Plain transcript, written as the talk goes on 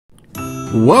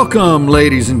Welcome,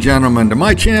 ladies and gentlemen, to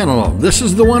my channel. This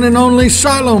is the one and only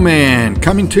SiloMan,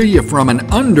 coming to you from an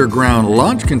underground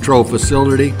launch control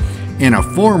facility in a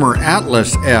former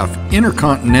Atlas F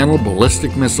Intercontinental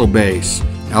Ballistic Missile Base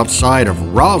outside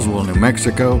of Roswell, New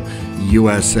Mexico,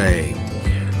 USA.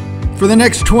 For the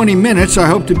next 20 minutes, I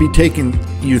hope to be taking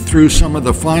you through some of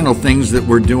the final things that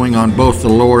we're doing on both the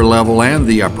lower level and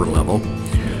the upper level.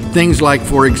 Things like,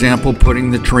 for example,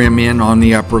 putting the trim in on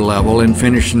the upper level and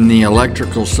finishing the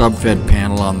electrical subfed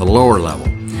panel on the lower level.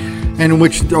 And in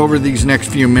which, over these next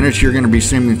few minutes, you're going to be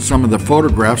seeing some of the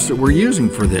photographs that we're using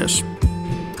for this.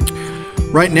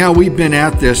 Right now, we've been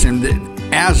at this, and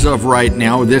as of right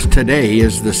now, today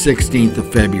is the 16th of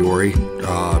February,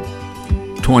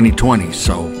 2020.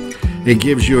 So it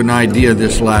gives you an idea.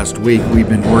 This last week, we've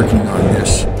been working on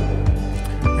this.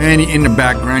 And in the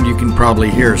background, you can probably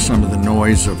hear some of the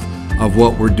noise of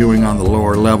what we're doing on the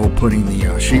lower level, putting the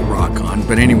sheetrock on.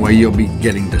 But anyway, you'll be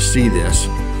getting to see this.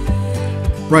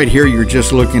 Right here, you're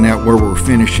just looking at where we're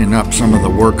finishing up some of the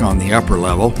work on the upper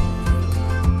level.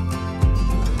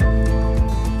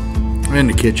 And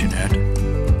the kitchenette.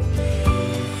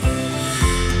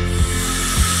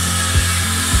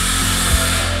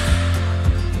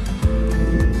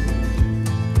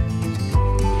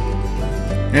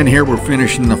 And here we're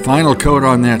finishing the final coat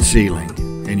on that ceiling.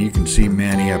 And you can see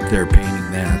Manny up there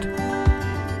painting that.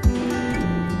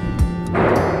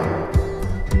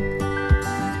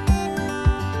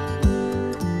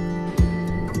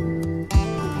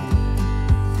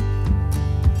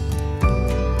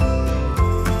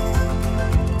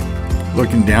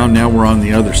 Looking down, now we're on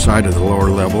the other side of the lower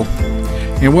level.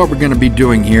 And what we're going to be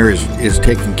doing here is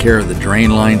taking care of the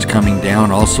drain lines coming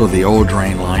down, also the old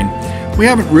drain line. We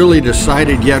haven't really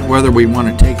decided yet whether we want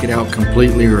to take it out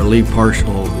completely or leave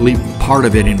part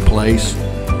of it in place.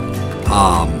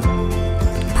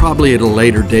 Probably at a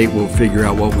later date we'll figure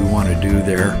out what we want to do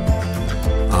there.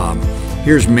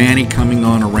 Here's Manny coming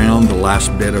on around the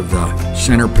last bit of the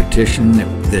center petition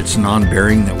that's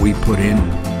non-bearing that we put in.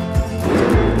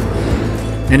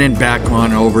 And then back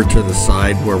on over to the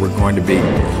side where we're going to be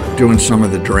doing some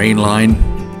of the drain line.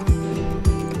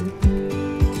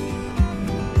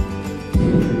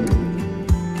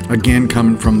 Again,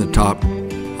 coming from the top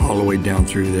all the way down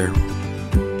through there.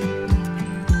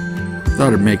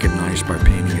 Thought I'd make it nice by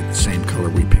painting it the same color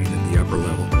we painted the upper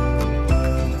level.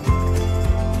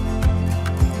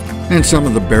 And some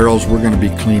of the barrels, we're going to be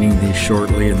cleaning these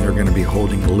shortly, and they're going to be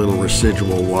holding a little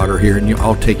residual water here. And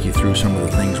I'll take you through some of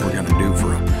the things we're going to do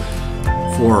for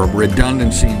a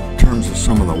redundancy in terms of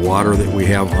some of the water that we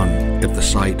have at the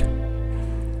site.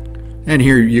 And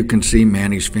here you can see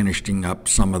Manny's finishing up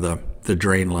some of the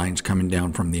drain lines coming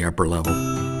down from the upper level.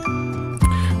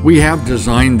 We have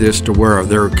designed this to where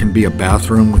there can be a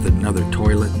bathroom with another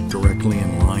toilet directly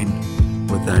in line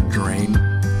with that drain,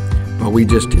 but we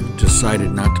just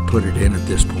decided not to put it in at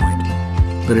this point.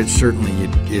 But it certainly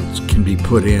it can be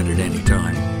put in at any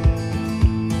time.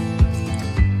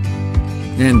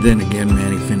 And then again,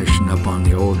 Manny finishing up on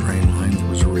the old drain line that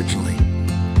was originally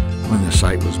when the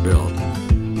site was built.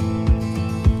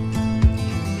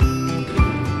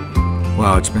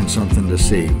 Wow, it's been something to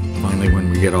see. Finally, when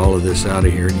we get all of this out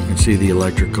of here, and you can see the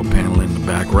electrical panel in the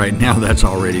back. Right now, that's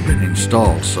already been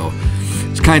installed, so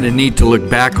it's kind of neat to look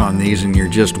back on these and you're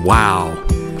just, wow,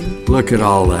 look at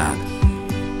all that.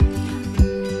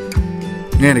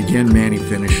 And again, Manny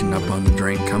finishing up on the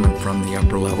drain coming from the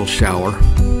upper level shower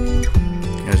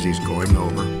as he's going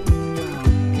over.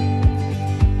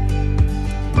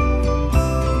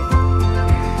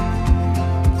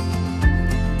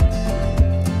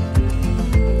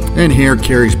 And here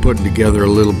Carrie's putting together a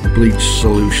little bleach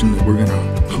solution that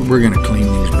we're gonna clean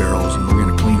these barrels, and we're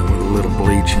gonna clean it with a little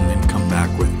bleach and then come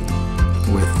back with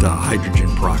hydrogen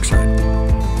peroxide.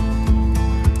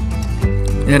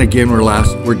 And again,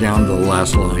 we're down to the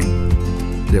last line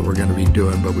that we're gonna be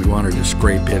doing, but we wanted to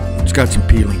scrape it. It's got some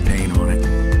peeling paint on it.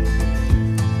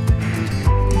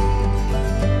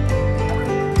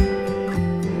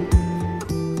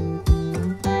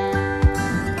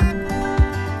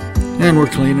 And we're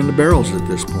cleaning the barrels at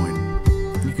this point.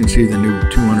 You can see the new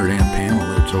 200 amp panel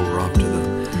that's over off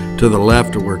to the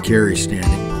left of where Carrie's standing.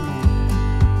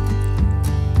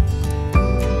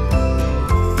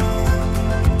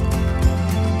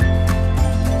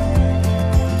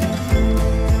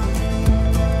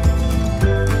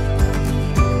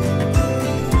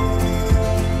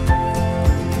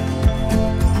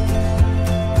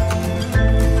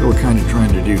 So we're kind of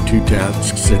trying to do two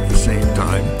tasks at the same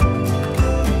time.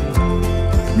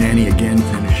 Manny again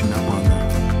finishing up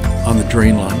on the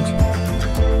drain lines.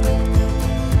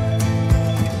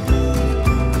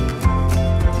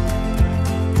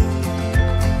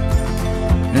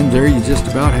 And there you just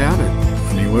about have it.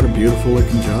 I mean, what a beautiful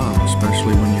looking job,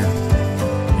 especially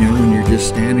when you're just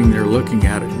standing there looking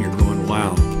at it and you're going,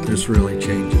 wow, this really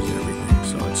changes everything.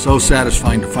 So it's so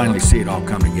satisfying to finally see it all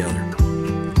come together.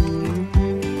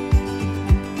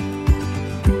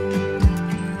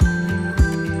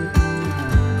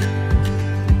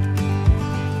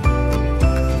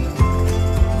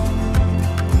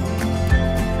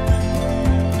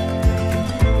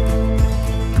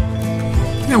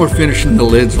 Now we're finishing the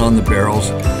lids on the barrels.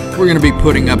 We're going to be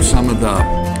putting up some of the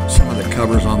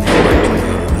covers on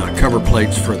the cover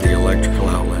plates for the electrical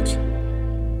outlets.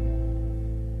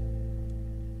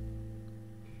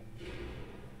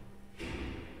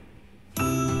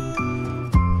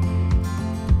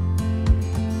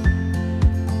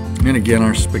 And again,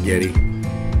 our spaghetti.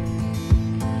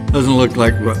 Doesn't look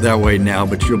like that way now,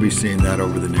 but you'll be seeing that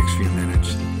over the next few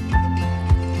minutes.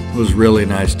 It was really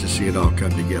nice to see it all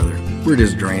come together. We're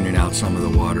just draining out some of the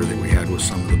water that we had with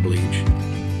some of the bleach.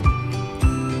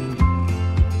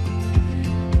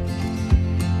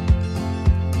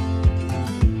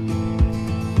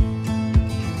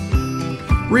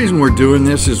 The reason we're doing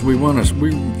this is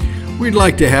we'd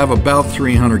like to have about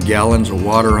 300 gallons of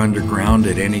water underground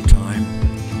at any time.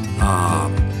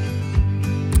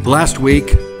 Last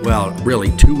week, well, really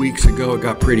 2 weeks ago, it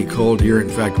got pretty cold here. In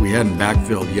fact, we hadn't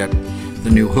backfilled yet the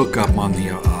new hookup on the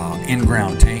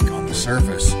in-ground tank on the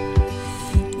surface,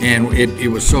 and it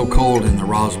was so cold in the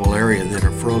Roswell area that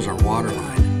it froze our water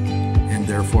line, and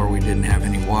therefore we didn't have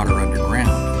any water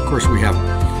underground. Of course,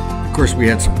 we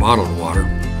had some bottled water,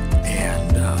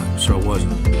 and so it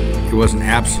wasn't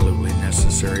absolutely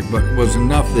necessary, but it was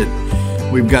enough that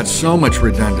we've got so much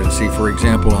redundancy. For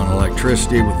example, on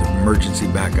electricity with the emergency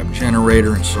backup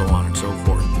generator and so on and so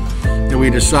forth, that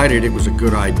we decided it was a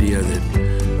good idea that,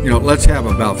 let's have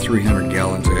about 300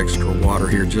 gallons of extra water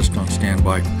here just on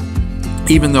standby,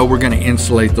 even though we're going to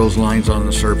insulate those lines on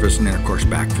the surface and then, of course,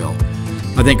 backfill.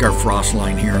 I think our frost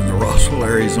line here in the Roswell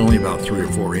area is only about 3 or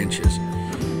 4 inches.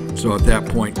 So at that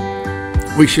point,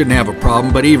 we shouldn't have a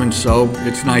problem. But even so,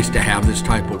 it's nice to have this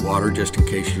type of water just in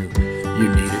case you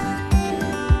need it.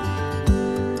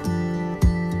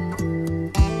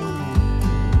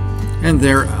 And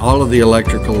there, all of the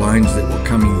electrical lines that were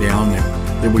coming down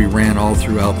that we ran all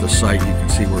throughout the site, you can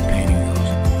see we're painting those.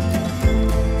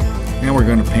 Now we're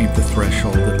going to paint the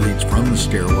threshold that leads from the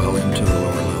stairwell into the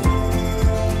lower level.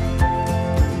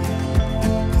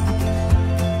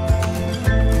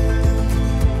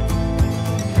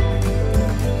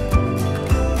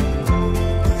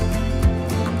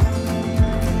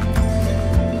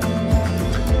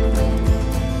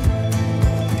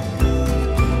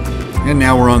 And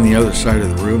now we're on the other side of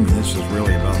the room, and this is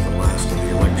really about the last of the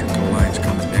electrical lines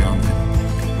coming down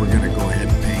that we're going to go ahead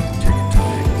and paint and tick and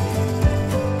tie.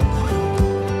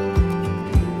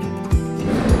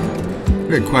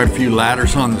 We had quite a few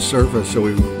ladders on the surface, so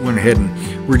we went ahead and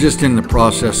we're just in the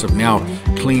process of now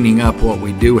cleaning up what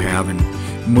we do have and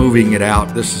moving it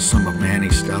out. This is some of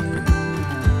Manny's stuff, and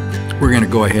we're going to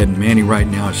go ahead, and Manny right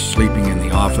now is sleeping in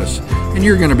the office. And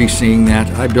you're going to be seeing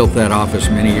that. I built that office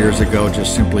many years ago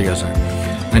just simply as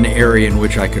an area in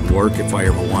which I could work if I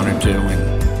ever wanted to,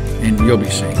 and you'll be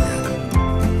seeing that.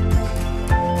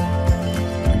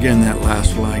 Again, that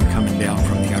last line coming down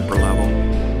from the upper level.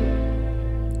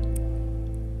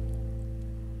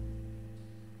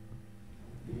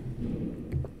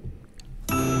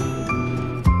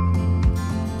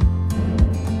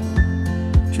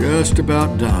 Just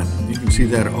about done. You can see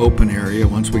that open area.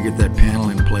 Once we get that panel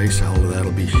in place, all of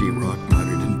that'll be sheetrock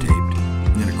knotted and taped.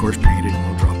 And then, of course, painted, and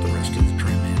we'll drop the rest of the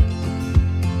trim in.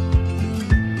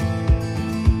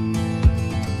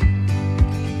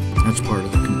 That's part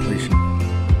of the completion.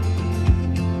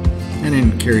 And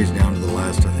then it carries down to the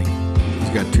last, I think.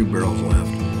 He's got 2 barrels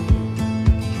left.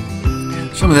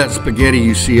 Some of that spaghetti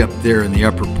you see up there in the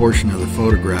upper portion of the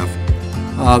photograph,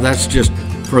 that's just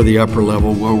for the upper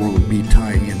level where we'll be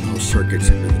tying in those circuits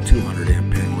into the 200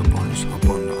 amp panel up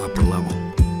on the upper level.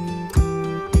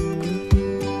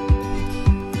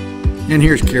 And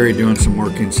here's Kerry doing some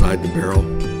work inside the barrel.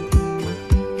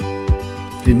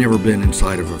 He'd never been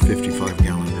inside of a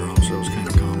 55-gallon drum, so it was kind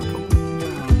of comical.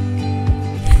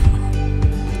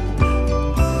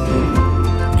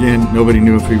 Again, nobody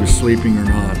knew if he was sleeping or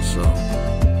not, so.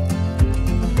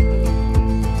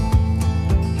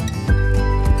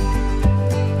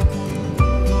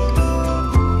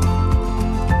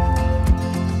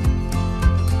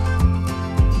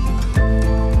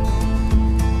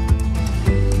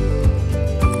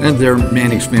 And there,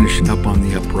 Manny's finishing up on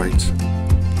the uprights.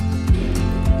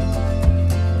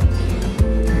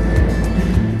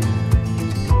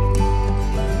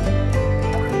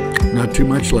 Not too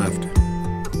much left.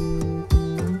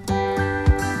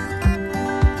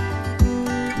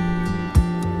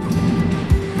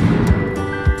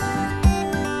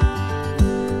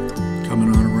 Coming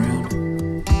on around.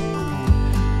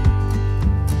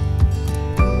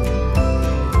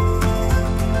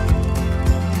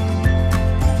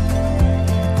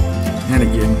 And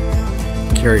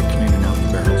again, Carrie cleaning out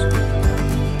the barrels.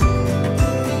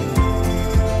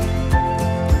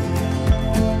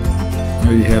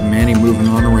 There you have Manny moving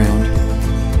on around.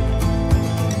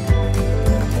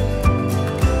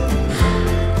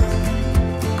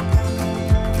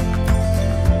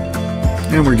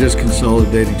 And we're just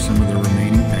consolidating some of the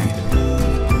remaining paint.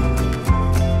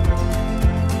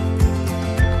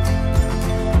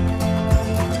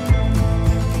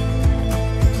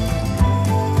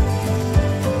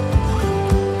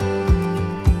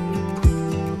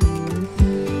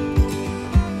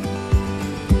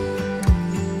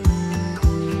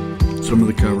 Some of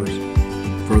the covers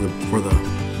for the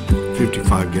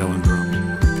 55-gallon drums.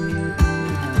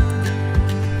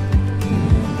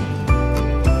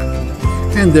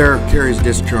 And there, Carrie's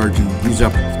discharging. He's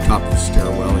up at the top of the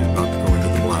stairwell. He's about to go into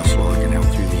the glass log and out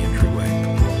through the entryway.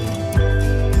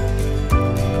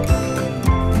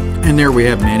 And there we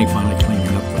have Manny finally cleaning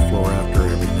up the floor after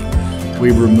everything.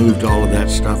 We've removed all of that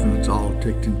stuff and it's all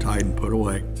ticked and tied and put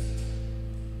away.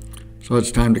 So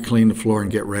it's time to clean the floor and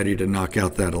get ready to knock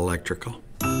out that electrical.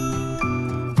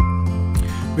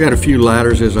 We had a few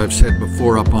ladders, as I've said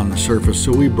before, up on the surface,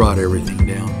 so we brought everything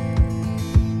down.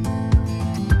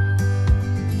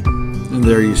 And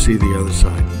there you see the other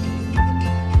side.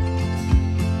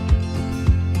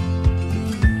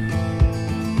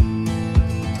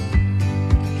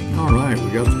 All right,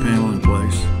 we got the panel in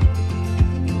place.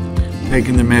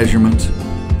 Taking the measurements.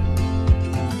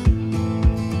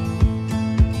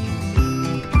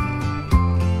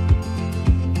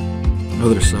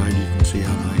 Other side, you can see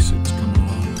how nice it's coming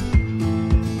along.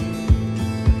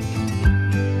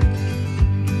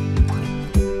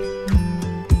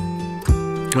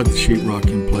 Got the sheetrock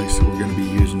in place that we're going to be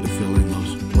using to fill in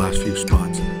those last few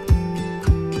spots.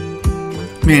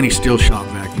 Manny's still shop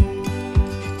vacuum.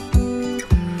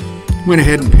 Went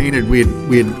ahead and painted. We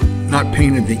had not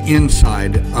painted the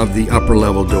inside of the upper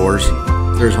level doors.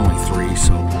 There's only 3,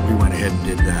 so we went ahead and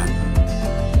did that.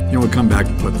 Then we'll come back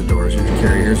and put the doors in the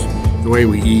carriers. The way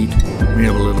we eat, we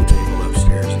have a little table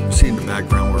upstairs. You can see in the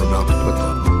background we're about to put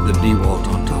the DeWalt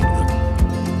on top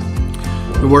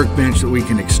of the workbench that we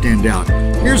can extend out.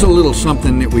 Here's a little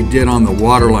something that we did on the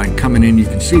water line coming in. You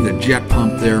can see the jet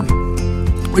pump there.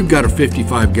 We've got a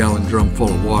 55-gallon drum full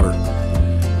of water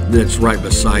that's right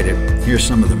beside it. Here's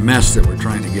some of the mess that we're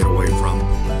trying to get away from.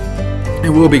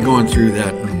 And we'll be going through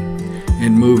that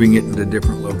and moving it into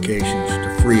different locations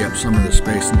to free up some of the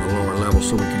space in the lower level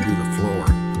so we can do the floor.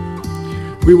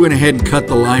 We went ahead and cut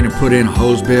the line and put in a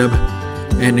hose bib,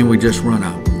 and then we just run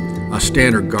a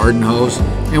standard garden hose,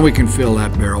 and we can fill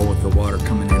that barrel with the water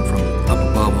coming in from up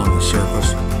above on the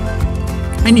surface.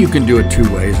 And you can do it 2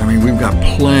 ways. I mean, we've got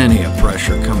plenty of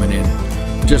pressure coming in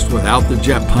just without the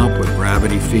jet pump with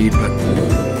gravity feed, but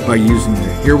by using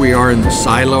here we are in the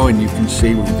silo, and you can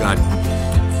see we've got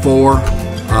 4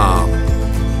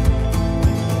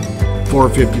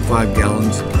 55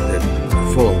 gallons that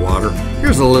are full of water.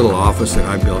 Here's a little office that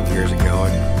I built years ago,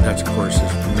 and that's, of course,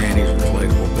 is Manny's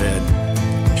inflatable bed.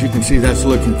 As you can see, that's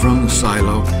looking from the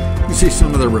silo. You can see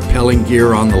some of the rappelling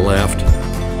gear on the left.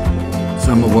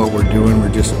 Some of what we're doing, we're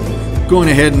just going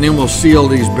ahead and then we'll seal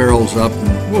these barrels up,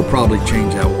 and we'll probably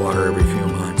change out water every few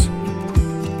months.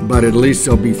 But at least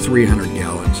there'll be 300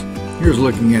 gallons. Here's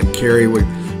looking at Carrie.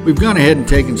 We've gone ahead and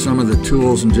taken some of the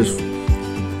tools and just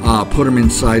put them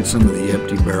inside some of the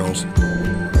empty barrels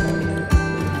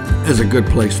as a good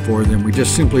place for them. We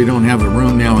just simply don't have the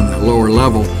room now in the lower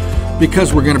level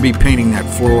because we're going to be painting that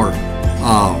floor,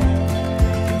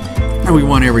 and we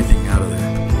want everything out of there.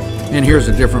 And here's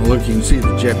a different look. You can see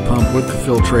the jet pump with the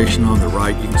filtration on the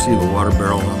right. You can see the water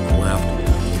barrel on the left.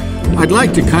 I'd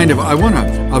like to I want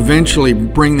to eventually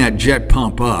bring that jet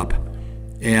pump up,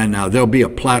 and there'll be a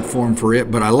platform for it,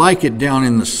 but I like it down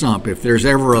in the sump. If there's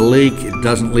ever a leak, it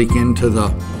doesn't leak into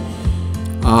the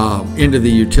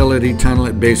utility tunnel.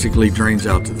 It basically drains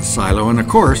out to the silo. And of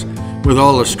course, with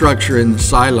all the structure in the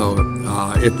silo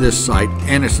at this site,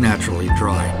 and it's naturally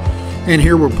dry. And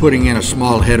here we're putting in a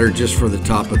small header just for the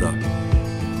top of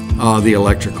the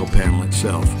electrical panel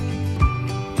itself.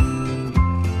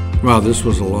 Well, this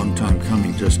was a long time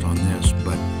coming just on this,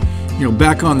 but you know,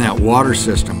 back on that water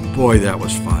system, boy, that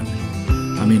was fun.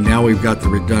 I mean, now we've got the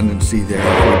redundancy there.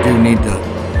 If we do need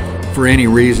to, for any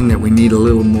reason that we need a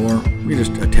little more, we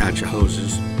just attach the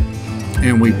hoses,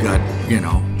 and we've got, you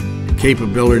know,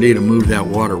 capability to move that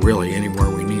water really anywhere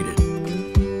we need it.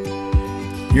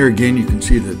 Here again you can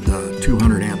see the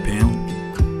 200 amp panel.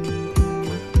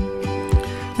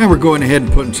 And we're going ahead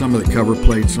and putting some of the cover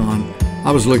plates on.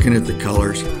 I was looking at the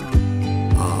colors.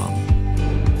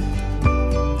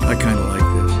 I kind of like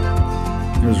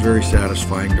this. It was very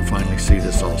satisfying to finally see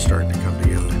this all starting to come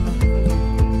together.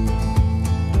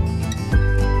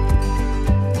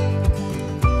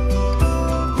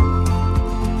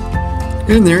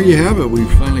 And there you have it.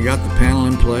 We've finally got the panel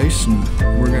in place, and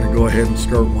we're going to go ahead and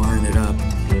start wiring it up.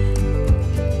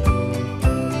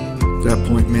 At that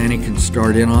point, Manny can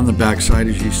start in on the backside,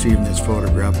 as you see in this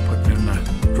photograph, putting in the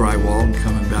drywall and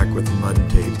coming back with the mud and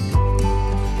tape.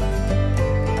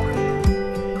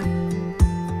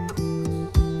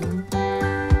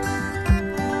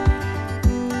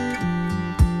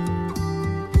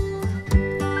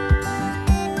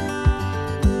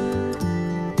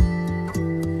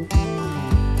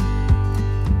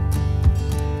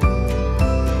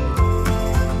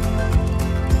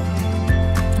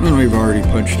 And we've already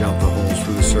punched out the holes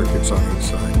for the circuits on each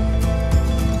side.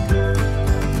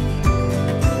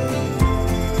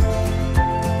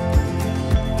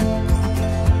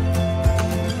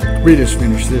 We just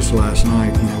finished this last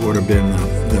night, and it would have been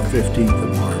the 15th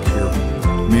of March here.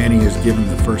 Manny has given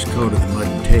the first coat of the mud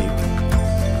and tape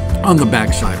on the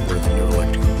back side where the new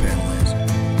electrical panel is.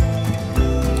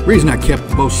 The reason I kept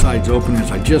both sides open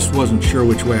is I just wasn't sure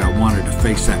which way I wanted to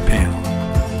face that panel.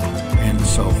 And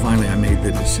so finally I made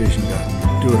the decision to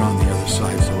do it on the other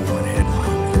side, so we went ahead and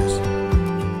did this.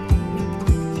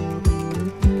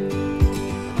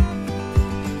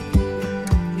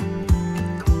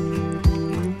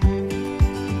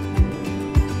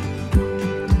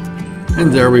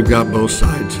 And there we've got both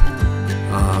sides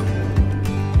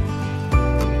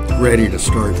ready to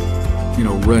start,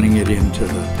 running it into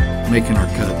making our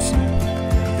cuts, and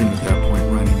then at that point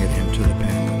running it into the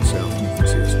panel itself. You can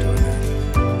see us doing that.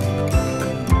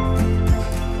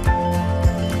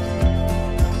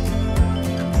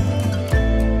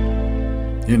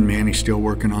 And Manny's still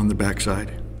working on the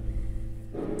backside.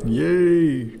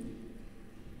 Yay!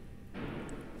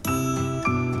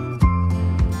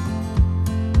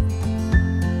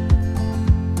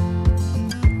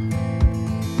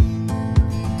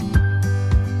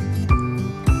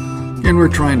 And we're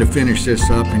trying to finish this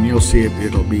up, and you'll see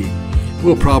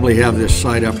we'll probably have this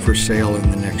site up for sale in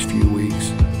the next few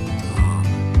weeks.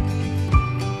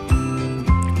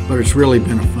 But it's really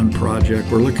been a fun project.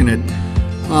 We're looking at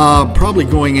probably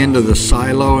going into the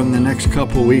silo in the next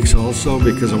couple weeks also,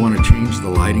 because I want to change the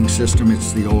lighting system.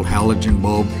 It's the old halogen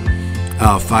bulb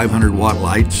 500 watt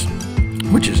lights,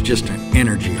 which is just an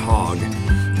energy hog.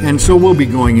 And so we'll be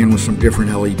going in with some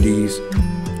different LEDs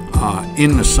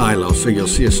in the silo, so you'll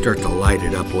see us start to light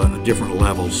it up at different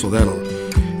levels. So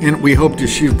and we hope to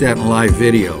shoot that in live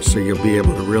video, so you'll be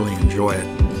able to really enjoy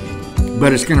it.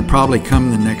 But it's going to probably come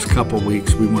in the next couple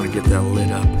weeks. We want to get that lit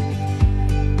up.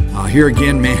 Here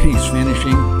again, Manny's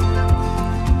finishing.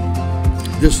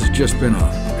 This has just been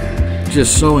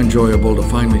just so enjoyable to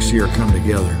finally see her come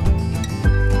together.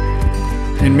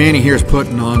 And Manny here's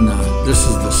putting on, this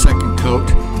is the second coat.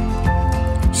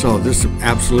 So this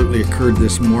absolutely occurred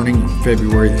this morning, on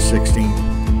February the 16th.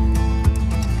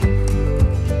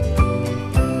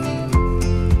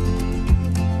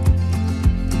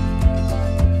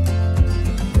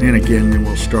 And again, then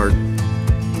we'll start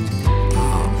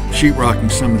sheetrocking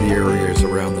some of the areas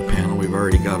around the panel. We've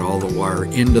already got all the wire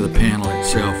into the panel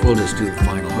itself. We'll just do the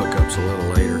final hookups a little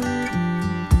later.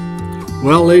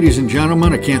 Well, ladies and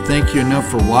gentlemen, I can't thank you enough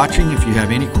for watching. If you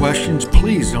have any questions,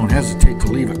 please don't hesitate to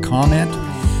leave a comment.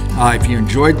 If you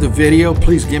enjoyed the video,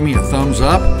 please give me a thumbs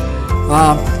up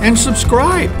and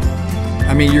subscribe.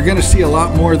 I mean, you're going to see a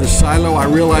lot more of the silo. I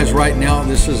realize right now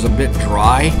this is a bit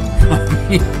dry.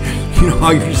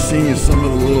 All you're seeing is some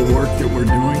of the little work that we're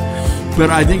doing. But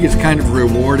I think it's kind of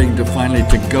rewarding to finally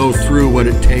go through what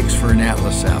it takes for an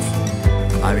Atlas F.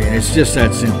 I mean, it's just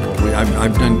that simple.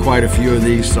 I've done quite a few of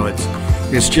these, so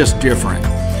it's just different.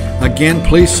 Again,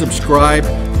 please subscribe.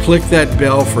 Click that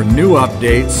bell for new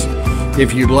updates.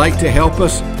 If you'd like to help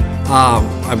us,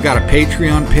 I've got a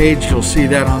Patreon page. You'll see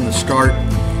that on the start.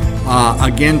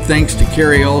 Again, thanks to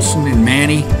Carrie Olson and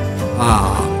Manny.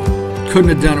 Couldn't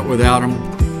have done it without them.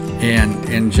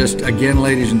 And just again,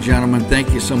 ladies and gentlemen,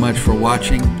 thank you so much for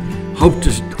watching. Hope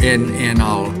to, and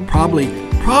I'll probably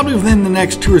within the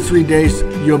next 2 or 3 days,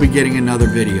 you'll be getting another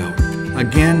video.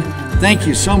 Again, thank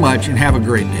you so much, and have a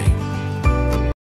great day.